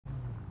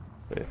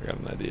Wait, I got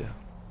an idea.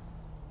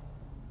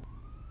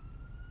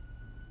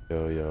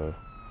 Yo, yo.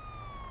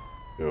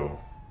 Yo.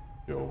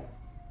 Yo.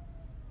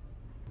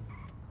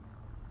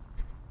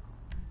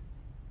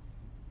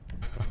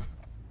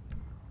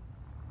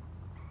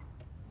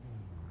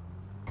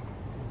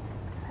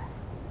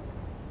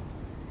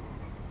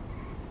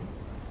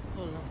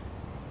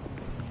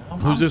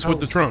 Who's this with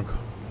the trunk?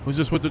 Who's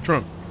this with the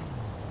trunk?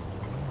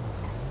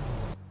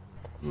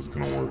 This is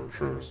gonna work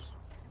first.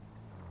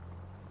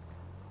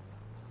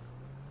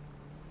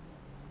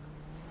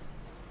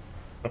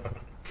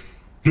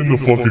 Get in the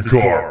fucking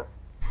car.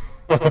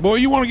 Boy,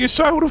 you want to get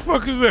shot? Who the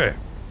fuck is that?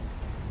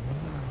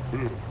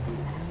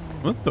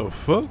 What the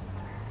fuck? Is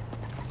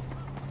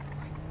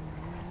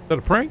that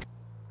a prank?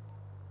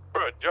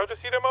 Bro, did y'all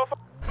just see that motherfucker?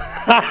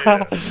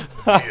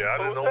 Yeah, I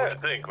didn't know what to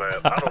think, man.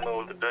 I don't know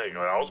what to think.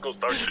 I was gonna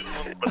start shooting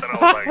him, but then I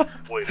was like,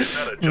 wait, is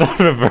that a joke? Not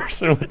a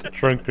Mercer with the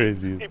trunk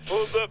crazy. He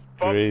pulls up,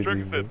 pops the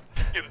trigger, said,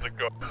 get in the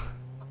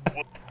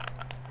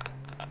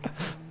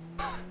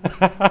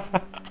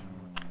car.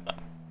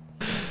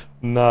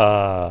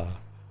 Nah.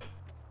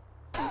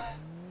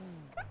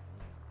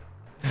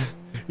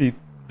 He...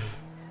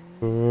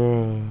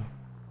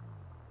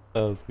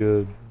 that was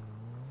good.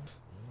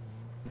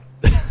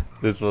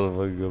 This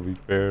motherfucker gonna be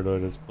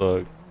paranoid as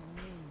fuck.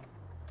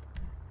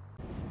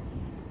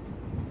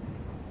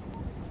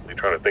 They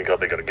trying to think how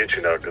they gotta get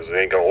you now because it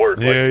ain't gonna work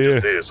like you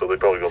just did, so they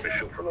probably gonna be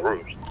shooting from the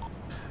roofs.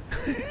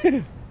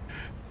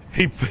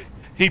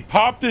 He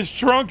popped his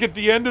trunk at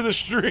the end of the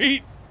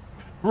street,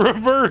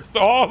 reversed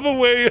all the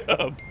way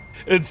up,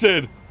 and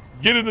said,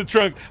 "Get in the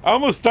trunk." I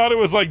almost thought it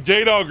was like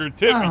J-Dog or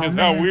Tippy, because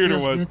how weird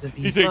it was.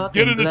 He said,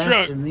 "Get in the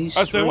trunk."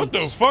 I said, "What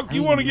the fuck?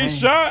 You want to get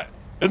shot?"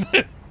 And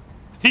then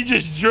he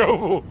just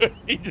drove away.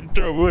 He just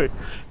drove away.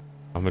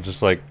 I'm gonna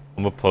just like,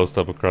 I'm gonna post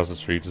up across the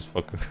street, just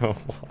fucking go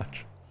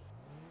watch.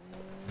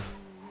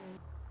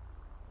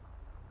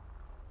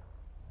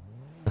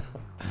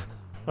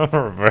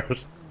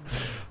 Reverse.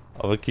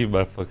 I'm gonna keep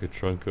my fucking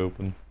trunk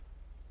open.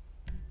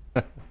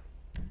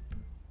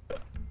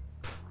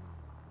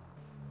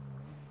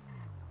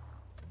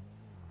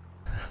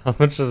 I'm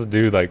gonna just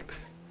do like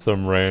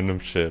some random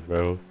shit,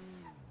 bro.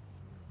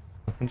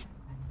 I'm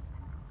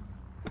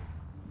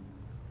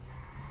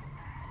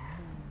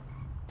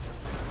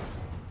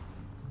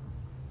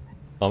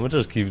gonna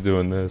just keep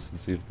doing this and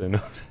see if they know.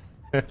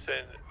 I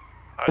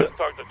just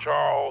talked to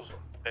Charles,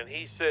 and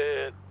he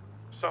said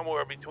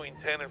somewhere between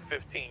 10 and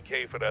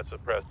 15K for that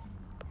suppressor.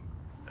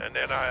 And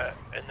then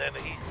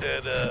he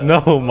said,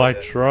 no, my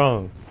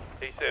trunk.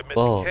 He said,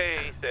 Mr. K,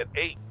 he said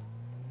 8.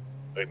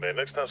 Hey man,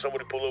 next time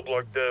somebody pull up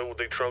like that with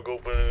their trunk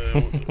open,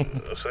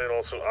 saying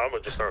all some, I'm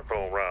gonna just start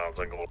throwing rounds.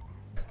 Like, oh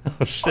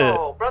shit.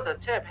 Oh, brother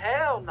Tip,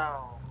 hell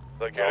no.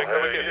 Like, here they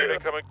come again, here they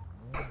come again.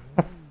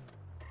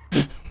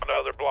 On the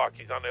other block,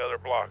 he's on the other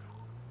block.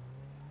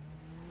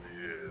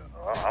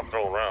 Yeah, I'm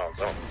throwing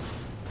rounds.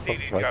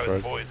 He's got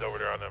his boys over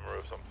there on them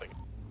roofs, I'm thinking.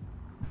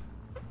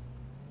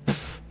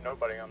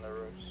 Nobody on the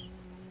roofs.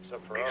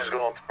 Except for us. He's just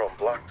going from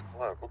block to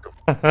block. What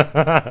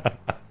the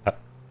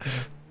f?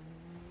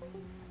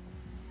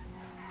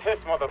 This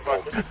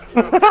motherfucker.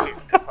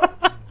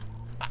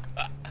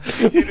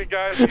 You see the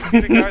guys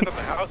on the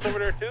house over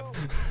there too?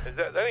 Is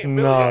that ain't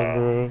Billy? Nah,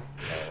 bro.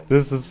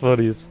 This is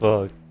funny as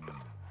fuck.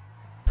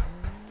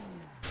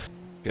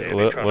 Okay,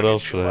 what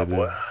else should I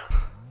do?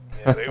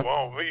 Yeah, they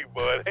want me,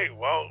 bud. They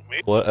want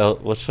me. What else?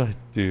 What should I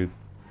do?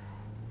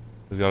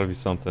 There's gotta be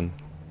something.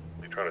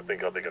 They're trying to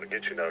think how they gotta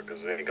get you now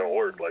because it ain't gonna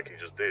work like you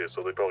just did.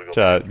 So they probably go.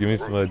 Chat, give me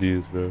some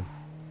ideas, bro.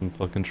 Some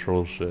fucking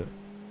troll shit.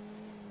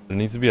 There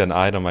needs to be an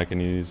item I can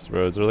use,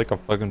 bro. Is there like a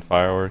fucking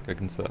firework I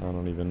can set? I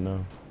don't even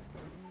know.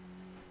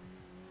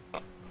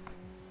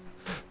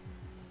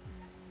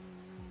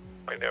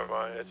 Wait, never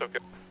mind. It's okay.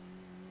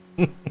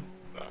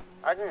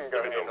 I can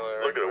go handle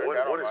it. Look at it.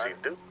 What does he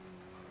do?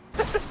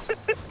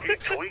 He's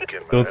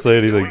tweaking, man. Don't say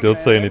anything. Don't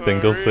say anything.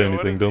 Don't say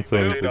anything. Don't say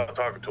anything. J-Dog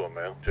talking to him,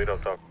 man.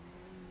 J-Dog talking.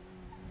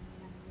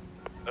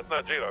 That's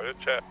not J-Dog.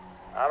 It's Chat.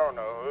 I don't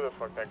know who the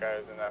fuck that guy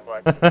is in that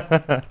black.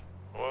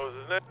 What was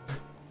his name?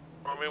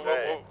 I mean,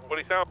 what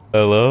he sound?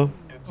 Hello?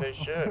 Didn't say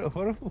shit.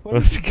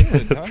 What's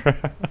good, bro?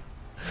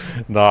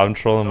 Nah, I'm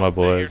trolling my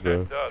boys,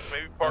 bro.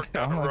 Maybe park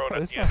down the road.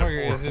 This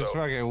motherfucker is just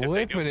fucking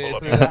whipping it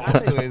through the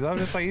alleyways. I'm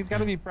just like, he's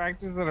gotta be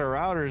practicing a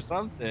route or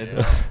something.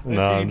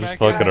 Nah, I'm just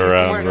fucking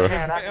around, bro.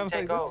 Man, I can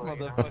take over,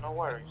 no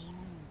worries.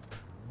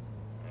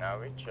 No,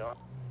 we chillin'.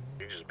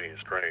 He's just being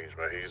strange,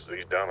 man.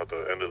 He's down at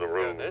the end of the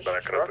road, Dude, this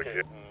backing up truck again.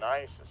 is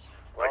nice as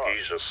fuck. Like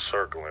he's just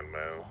circling,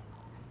 man.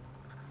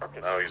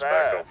 Now he's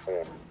fast. back on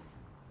form.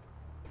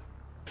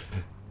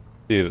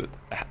 Dude,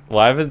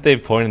 why haven't they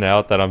pointed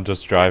out that I'm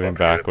just driving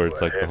backwards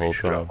like the whole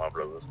time?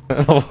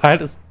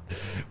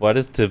 Why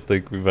does Tip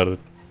think we better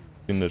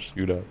in the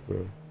shootout,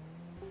 bro?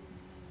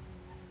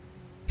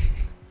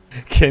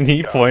 Can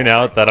he point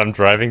out that I'm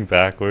driving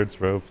backwards,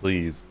 bro?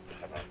 Please.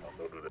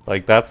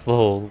 Like, that's the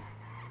whole...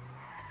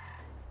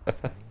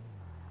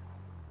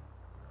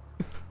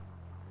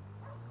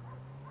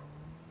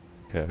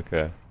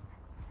 Okay.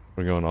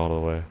 We're going all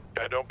the way.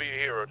 Yeah, don't be a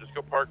hero. Just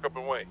go park up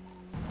and wait.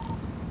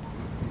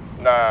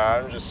 Nah,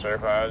 I'm just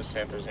surfing. I was just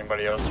seeing if there's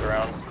anybody else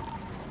around.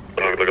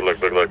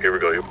 Look, here we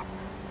go.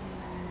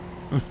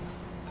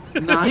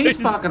 No, he's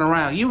fucking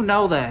around. You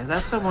know that.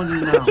 That's someone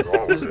you know.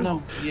 There's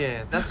no,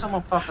 yeah, that's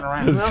someone fucking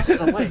around. Who else is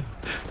awake?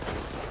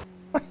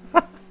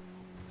 What's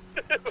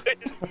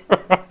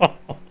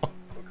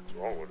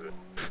wrong with it?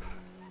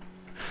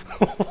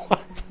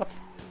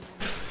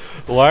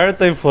 Why aren't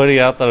they pointing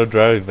out that I'm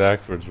driving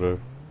backwards, bro?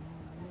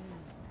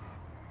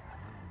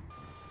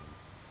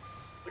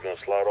 We're gonna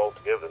slide all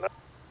together now.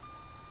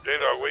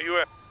 J-Dog, where you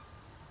at?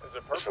 Is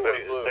it Listen,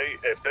 purple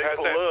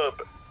or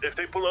blue? if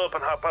they pull up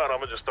and hop out, I'm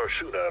gonna just start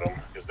shooting at them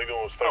because they're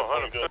gonna start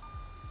pointing up.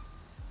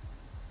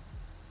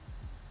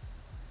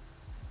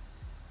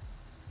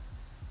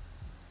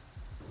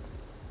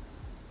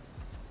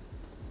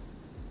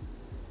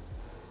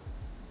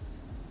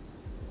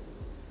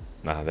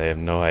 Nah, they have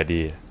no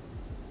idea.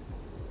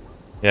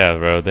 Yeah,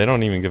 bro, they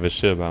don't even give a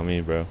shit about me,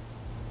 bro.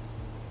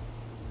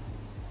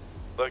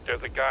 Look,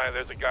 there's a guy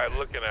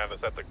looking at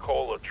us at the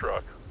cola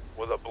truck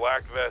with a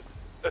black vest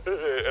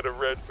and a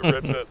red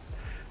vest.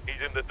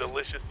 He's in the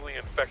deliciously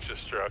infectious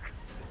truck.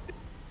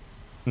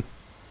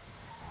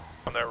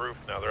 On that roof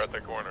now, they're at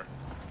the corner.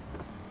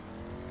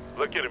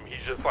 Look at him,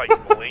 he's just like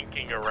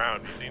blinking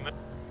around. You seen that?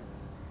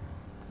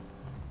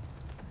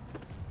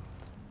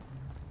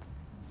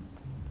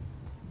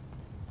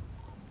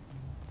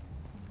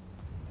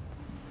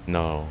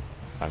 No,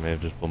 I may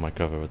have just pulled my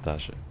cover with that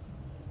shit.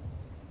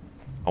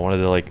 I wanted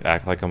to like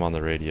act like I'm on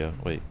the radio.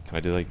 Wait, can I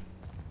do like...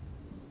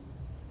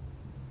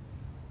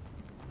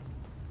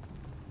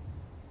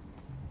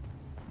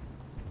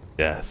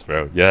 Yes,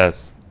 bro,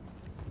 yes.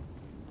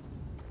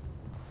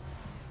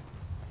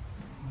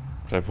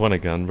 Should I point a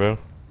gun, bro?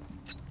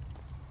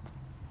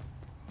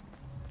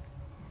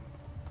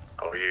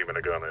 Oh, he aiming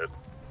a gun at.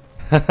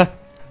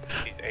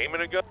 He's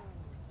aiming a gun?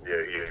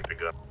 Yeah, he aimed a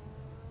gun.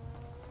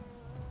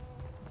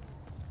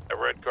 That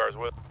red car's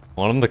with.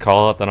 I want him to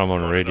call out that I'm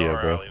on radio,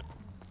 bro.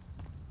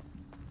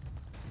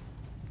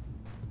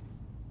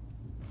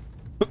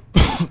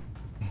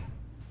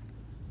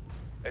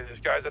 Hey, this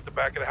guy's at the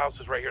back of the house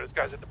is right here. This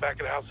guy's at the back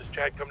of the house. Is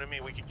Chad, come to me.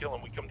 We can kill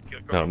him. We come to kill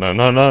him.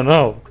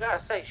 No. You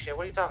gotta say shit.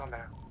 What are you talking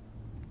about?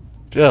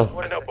 Jill.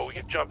 I know, but we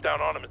can jump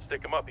down on him and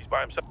stick him up. He's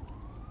by himself.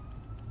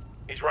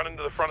 He's running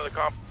to the front of the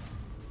comp.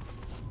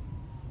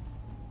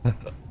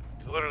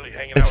 He's literally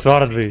hanging out. It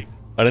spotted me.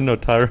 I didn't know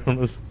Tyrone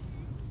was...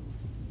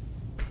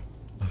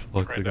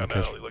 Ran down the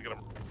alley. Look at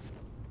him.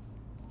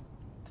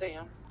 See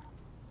him.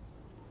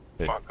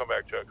 Hey. Come on, come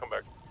back, Chad. Come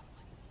back.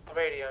 The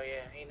radio,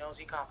 yeah. He knows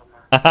he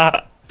compromised.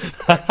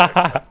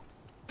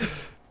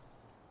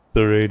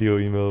 The radio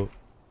emote.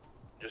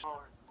 Just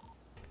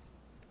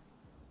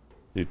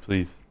Dude,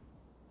 please.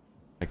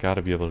 I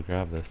gotta be able to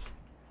grab this.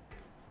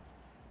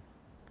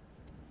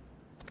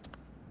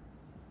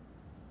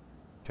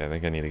 Okay, I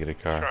think I need to get a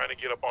car. trying to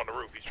get up on the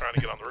roof. He's trying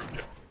to get on the roof,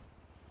 Chad.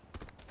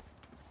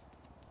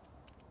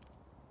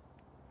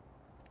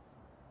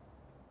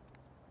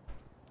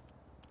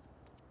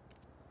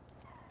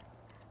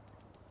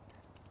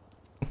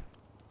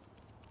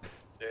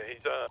 Yeah,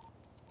 he's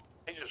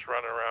just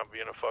running around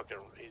being a fucking,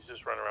 he's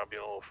just running around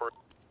being a little freak.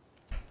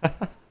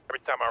 Every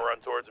time I run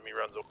towards him, he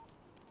runs away.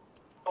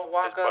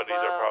 His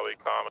buddies are probably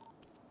common.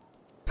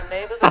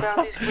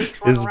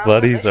 His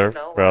buddies are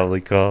probably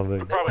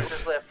calming. Probably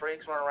just let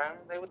freaks run around.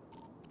 They would.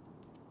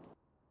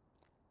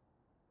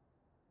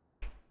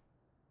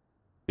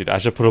 Dude, I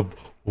should put a...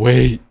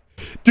 Wait!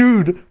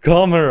 Dude,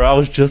 calmer! I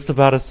was just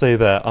about to say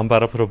that. I'm about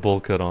to put a bowl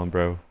cut on,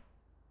 bro.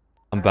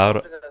 I'm about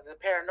to... The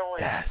paranoia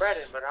is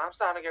spreading, but I'm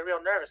starting to get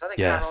real nervous. I think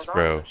yes, Tyrone's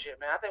bro. on some shit,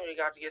 man. I think we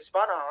got to get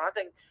spun on. I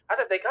think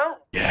they come.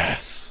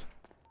 Yes!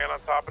 And on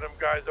top of them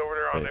guys over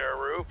there on their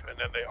roof, and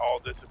then they all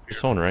disappear. There's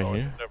someone right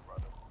here.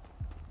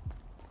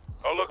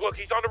 Oh, look,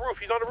 he's on the roof.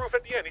 He's on the roof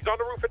at the end. He's on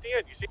the roof at the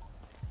end. You see?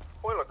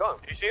 Point a gun.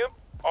 You see him?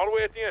 All the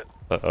way at the end.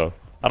 Uh-oh.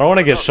 I don't want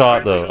to get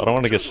shot, though. I don't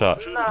want to get shot.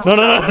 No,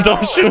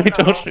 don't shoot me,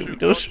 don't shoot me,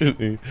 don't shoot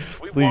me.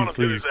 Please,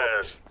 please.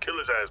 Kill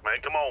his ass,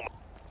 man. Come on.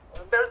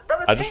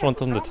 I just want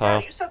them to tie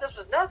off. You said this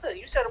was nothing.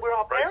 You said we're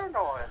all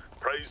paranoid.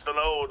 Praise the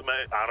Lord,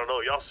 man. I don't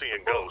know. Y'all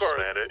seeing ghosts,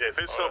 man. If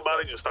it's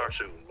somebody, just start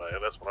shooting, man.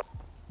 That's what I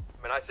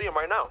mean, I see him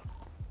right now.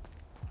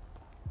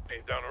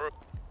 He's down the roof.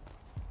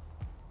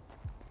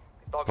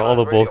 Call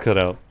the bull cut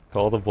out.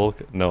 Call the bull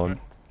cut. No,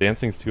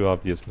 dancing's too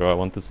obvious, bro. I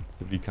want this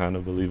to be kind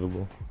of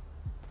believable.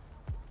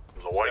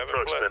 There's a white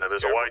truck spinning.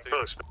 There's a white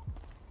truck spinning.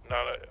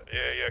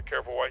 Yeah,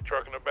 careful, white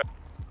truck in the back.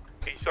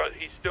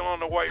 He's still on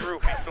the white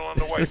roof. He's still on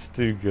the white. This is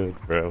too good,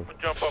 bro.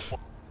 Jump up.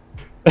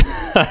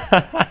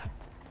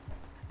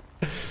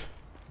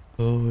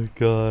 Oh my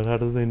god, how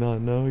do they not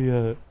know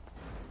yet?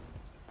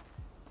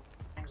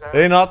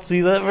 They not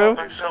see that, bro?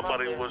 If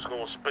somebody was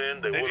gonna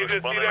spin, they Did would you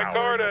have just spun see an that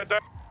car? hour.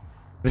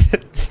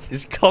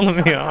 He's calling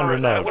me on or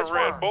not? There's a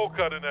red bull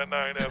cut in that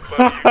 9F,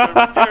 buddy. You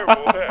better be careful.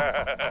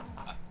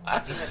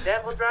 The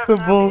devil driving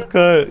The bull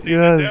cut, The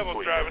yes.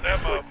 devil's driving that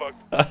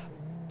motherfucker.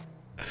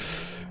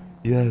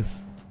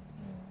 Yes.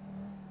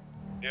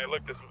 Yeah,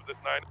 look, this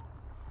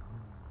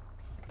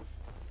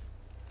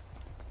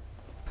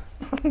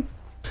 9.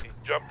 He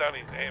jumped down,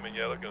 he's aiming.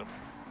 Yeah, look at him.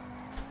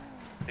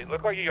 He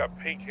looked like he got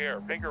pink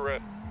hair, pink or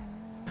red.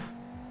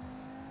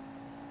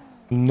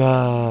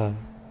 Nah.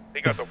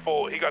 He got the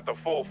full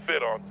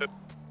fit on too.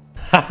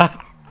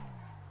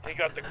 He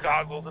got the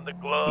goggles and the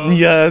gloves.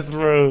 Yes,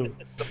 bro.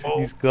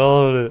 He's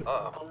calling it.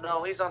 Oh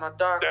no, he's on a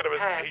dark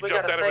path. He We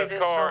jumped gotta out of save his his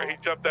car. soul. He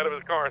jumped out of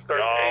his car and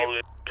started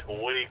aiming.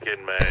 Y'all is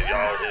tweaking, man.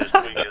 Y'all is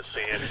tweaking,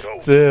 seeing go.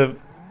 Tim.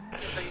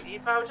 He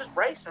probably just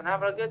racing,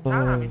 having a good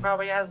time. He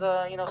probably has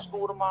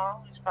school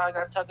tomorrow. He's probably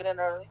got to tuck it in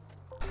early.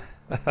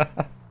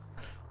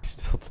 He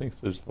still thinks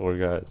there's 4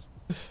 guys.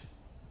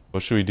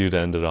 What should we do to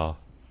end it off?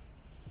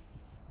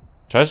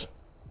 I'm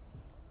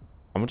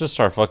gonna just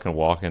start fucking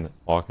walking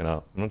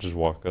up. I'm gonna just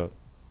walk up.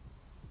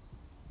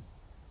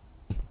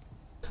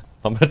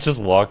 I'm gonna just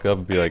walk up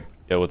and be like,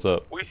 "Yeah, what's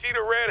up?" We see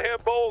the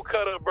redhead bowl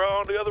cutter, bro,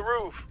 on the other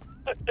roof.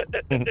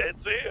 That's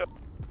him.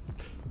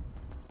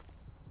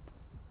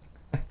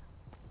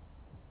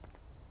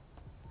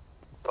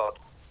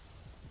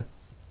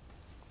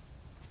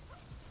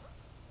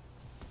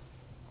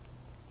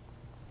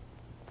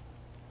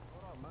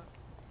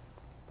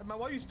 Hey, man,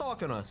 why are you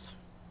stalking us?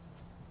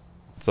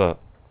 What's up?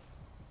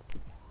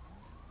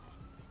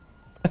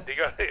 He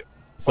got it.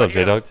 What's up,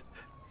 J-Dog?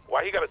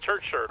 Why he got a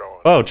church shirt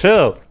on? Oh,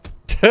 chill,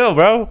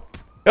 bro.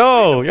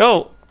 Yo,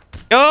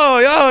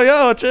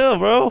 chill,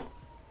 bro.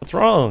 What's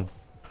wrong?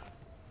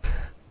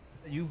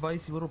 You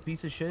Vice, you little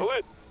piece of shit. Who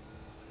is?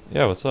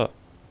 Yeah, what's up?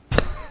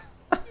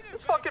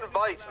 It's fucking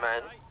Vice,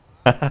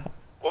 man.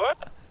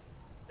 What?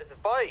 It's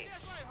Vice.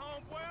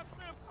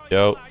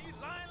 Yo,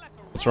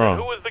 what's wrong?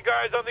 Who was the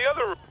guys on the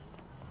other roof?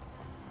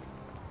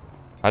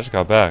 I just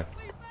got back.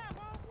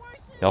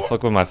 Y'all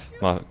fuck with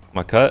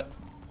my cut?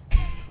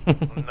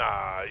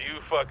 Nah,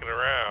 you fucking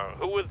around.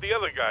 Who was the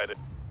other guy that?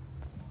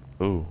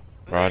 Ooh,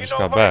 bro, I just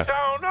got Vice, back.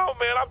 I don't know,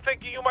 man. I'm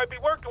thinking you might be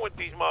working with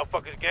these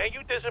motherfuckers, gang.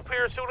 You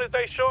disappear as soon as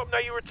they show up. Now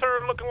you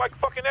return looking like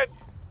fucking Ed.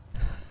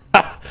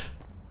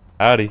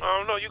 Howdy. I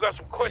don't know. You got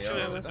some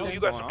questions to do. You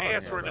got some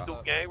answering to do,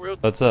 gang. Real.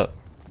 What's up?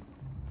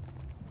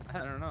 I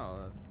don't know.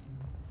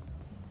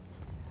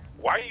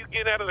 Why are you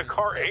getting out of the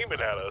car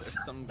aiming at us?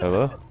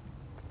 Hello?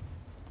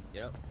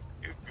 Yep.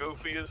 You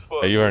goofy as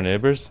fuck. Are you our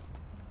neighbors?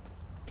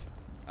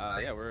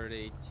 Yeah, we're at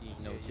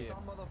 1802.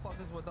 Some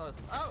motherfuckers with us.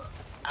 Oh.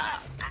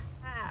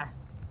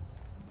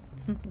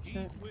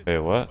 Wait,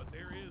 what?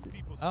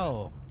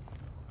 Oh.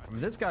 I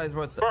mean, this guy's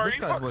with Bro, this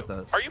guy's with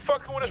us. Are you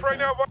fucking with us right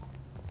now?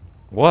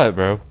 What,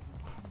 bro?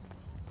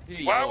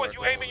 Why was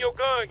you aiming your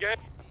gun, gang?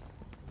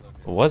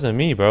 It wasn't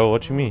me, bro.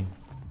 What you mean?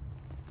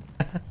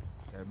 Yeah,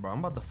 bro, I'm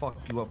about to fuck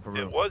you up for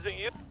real. It wasn't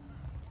you.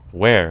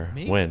 Where?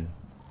 Me? When?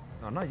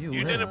 No, not you.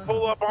 You him. didn't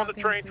pull up on the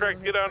train track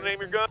to get out and aim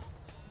your gun?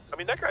 I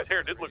mean, that guy's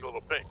hair did look a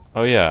little pink.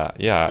 Oh yeah,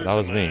 that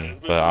was me.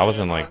 But I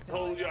wasn't like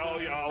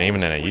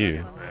aiming it at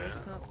you.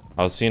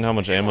 I was seeing how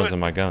much ammo was in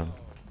my gun.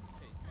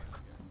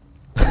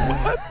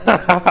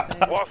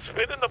 While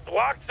spinning the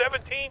block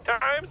 17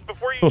 times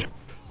before you...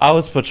 I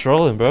was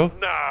patrolling, bro.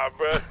 Nah,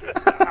 bro. Nah,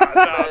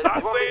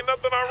 not saying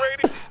nothing on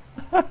radio.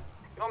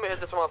 You want me to hit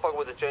this motherfucker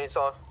with a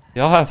chainsaw?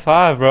 Y'all have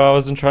 5, bro. I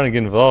wasn't trying to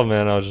get involved,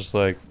 man. I was just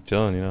like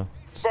chilling, you know.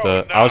 Just,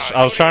 Bro, I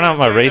was trying out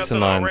my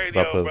racing nothing on lines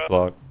about the radio,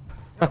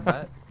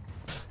 block.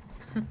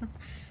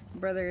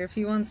 Brother, if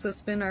he wants to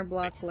spin our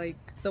block like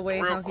the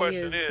way Real how he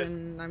question is, is,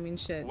 then I mean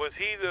shit. Was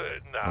he the...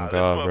 Nah, Oh, this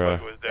God, bro.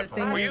 motherfucker was The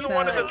definitely... thing Were you is the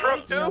one in the that,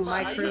 truck, too? you know,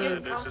 my crew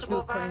is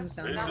who claims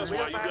down This there. is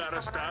why you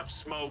gotta stop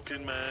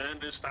smoking, man.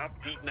 Just stop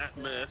eating that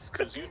meth,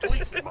 cause you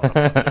tweaking,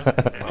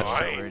 motherfucker. Oh,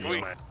 I ain't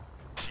tweaking.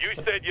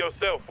 You said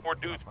yourself 4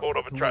 dudes pulled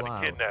up and tried to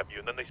kidnap you,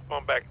 and then they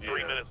spun back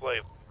 3 minutes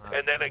later.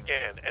 And then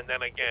again, and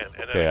then again,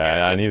 and then Okay,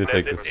 again. I need to And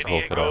take then this the whole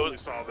idiot cut off.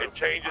 goes and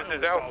changes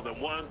his I outfit. saw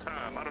them one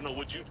time. I don't know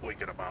what you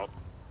tweaking about.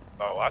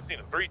 Oh, I've seen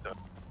him 3 times.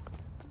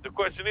 The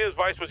question is,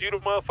 Vice, was you the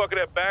motherfucker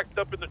that backed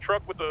up in the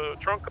truck with the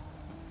trunk?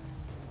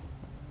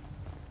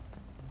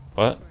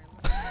 What?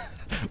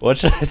 What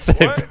should I say,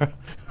 What?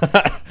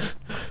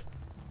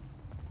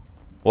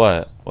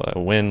 bro? What?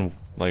 When?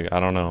 Like, I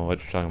don't know what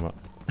you're talking about.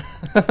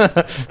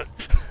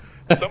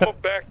 Someone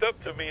backed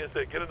up to me and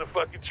said, get in the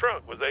fucking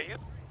trunk. Was that you?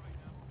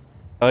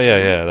 Oh,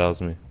 yeah, that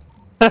was me.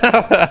 This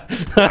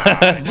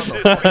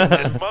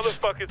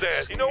motherfucker's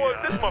ass. You know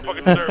what? This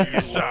motherfucker deserves to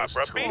get shot,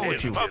 bro. Beat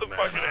his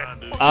motherfucking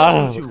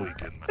ass.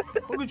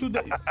 Look what you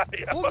did.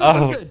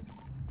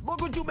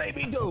 Look what you made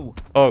me do.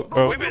 Oh,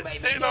 bro. We've been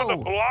sitting on the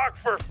block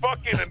for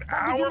fucking an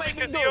hour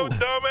because of your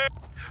dumbass.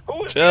 Who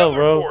was the Chill, other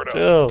bro. 4, though?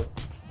 Chill.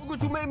 Look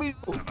what you made me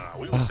do. Nah,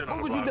 we was sitting on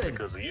the Look what you block did.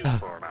 because of you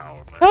for an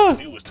hour, man.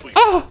 You was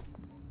tweaking.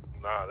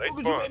 Nah, they Look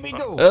what you made spun. me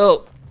do.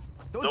 Help.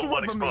 Don't you run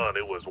Nobody from me. spun.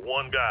 It was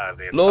one guy.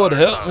 The Lord,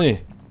 entire help time.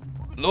 me.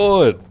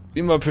 Lord,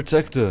 be my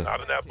protector.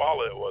 Not in that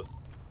baller it was.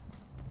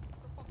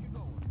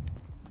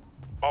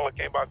 Baller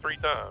came by 3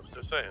 times.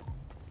 Just saying.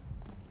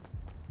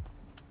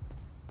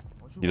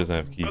 He doesn't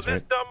have But keys, this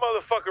right? dumb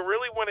motherfucker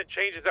really went and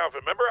changed his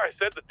outfit. Remember I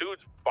said the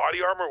dude's body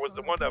armor was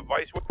the one that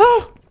Vice was?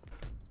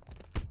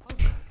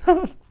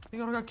 You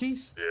gonna got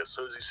keys? Yeah, as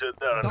soon as he said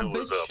that, I knew it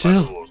was up. I Chill.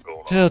 knew what was going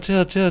on.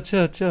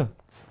 Chill.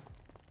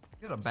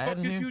 You got a bad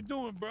in here?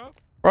 doing, bro?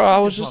 Bro, I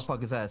was This just...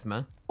 motherfucker's ass,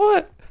 man.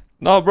 What?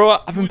 No, bro,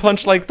 I've been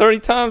punched like 30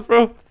 times,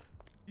 bro.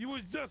 You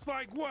was just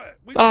like what?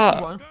 We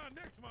Ah.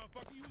 next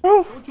motherfucker. You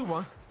Bro. Don't you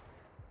run?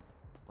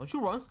 Don't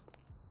you run?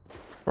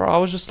 Bro, I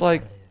was just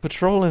like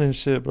patrolling and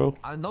shit, bro.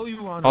 I know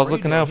you were on I was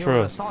looking out for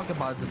us. us. Talk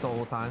about this all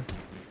the time,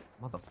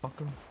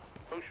 motherfucker.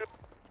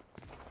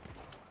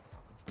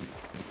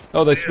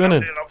 Oh, they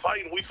spinning. I'm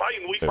fighting. We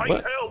fighting. We Wait, fighting.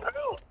 what?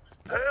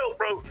 Hell,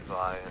 bro.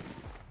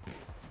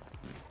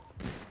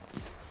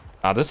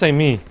 Ah, this ain't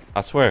me.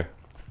 I swear.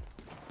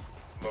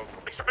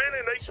 They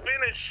spinning.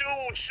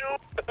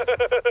 Shoot.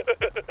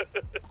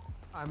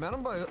 Alright, man,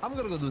 I'm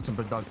gonna go do some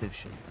productive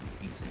shit.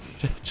 Piece of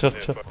shit. Chill.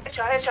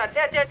 Headshot.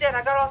 Dead.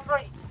 I got all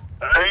three.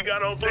 He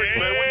got all three,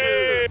 man. We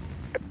good.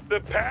 The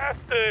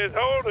pastor is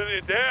holding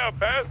it down.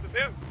 Pastor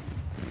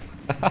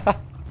this.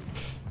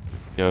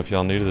 Yo, if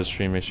y'all new to the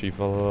stream, make sure you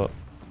follow up.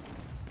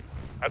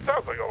 That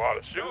sounds like a lot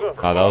of shooting.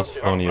 Ah, that was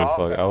funny as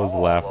fuck. I was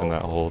laughing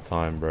that whole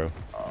time, bro.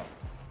 That's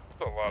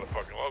a lot of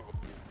fucking local.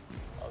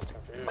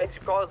 Makes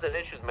you cause an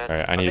issues, man.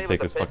 Alright, I need to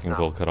take this fucking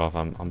bull cut off.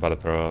 I'm about to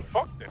throw up.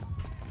 Fuck them.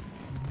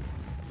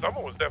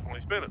 Someone was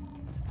definitely spinning.